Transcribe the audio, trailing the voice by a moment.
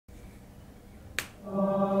We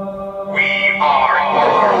are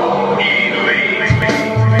your elite.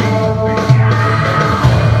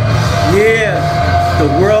 Yeah, the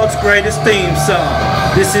world's greatest theme song.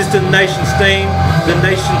 This is the nation's theme, the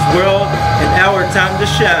nation's world, and our time to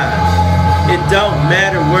shine. It don't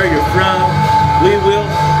matter where you're from, we will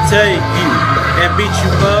take you and beat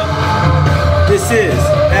you up. This is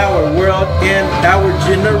our world and our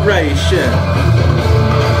generation.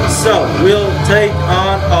 So we'll take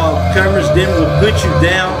on all comers, then we'll put you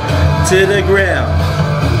down to the ground.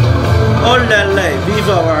 Olale,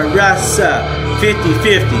 viva la raza,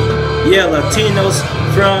 50-50. Yeah, Latinos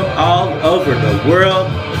from all over the world.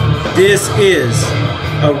 This is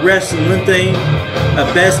a wrestling theme, a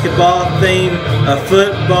basketball theme, a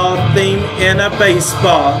football theme, and a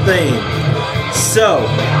baseball theme. So,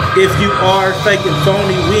 if you are fake and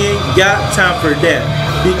phony, we ain't got time for that,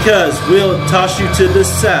 because we'll toss you to the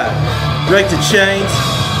side. Break the chains,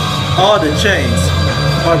 all the chains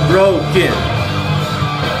are broken.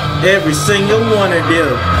 Every single one of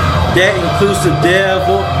them. That includes the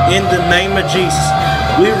devil. In the name of Jesus,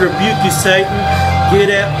 we rebuke you, Satan. Get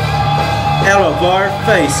out of our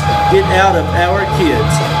face. Get out of our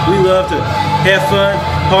kids. We love to have fun,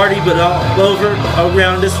 party, but all over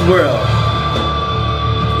around this world.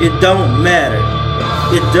 It don't matter.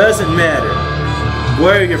 It doesn't matter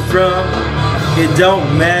where you're from. It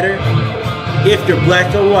don't matter if you're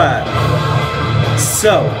black or white.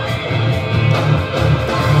 So,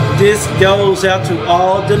 this goes out to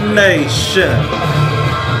all the nation.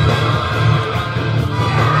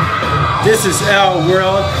 This is our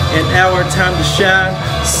world and our time to shine.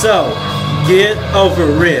 So, get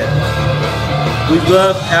over it. We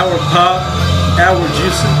love our pop, our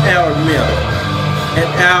juice, and our milk, and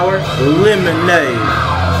our lemonade.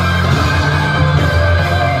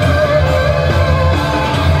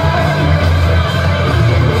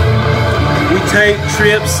 We take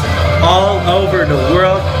trips all over the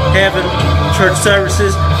world, having church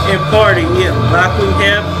services and partying like we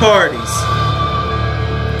have parties.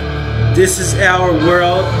 This is our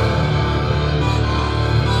world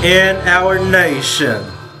and our nation.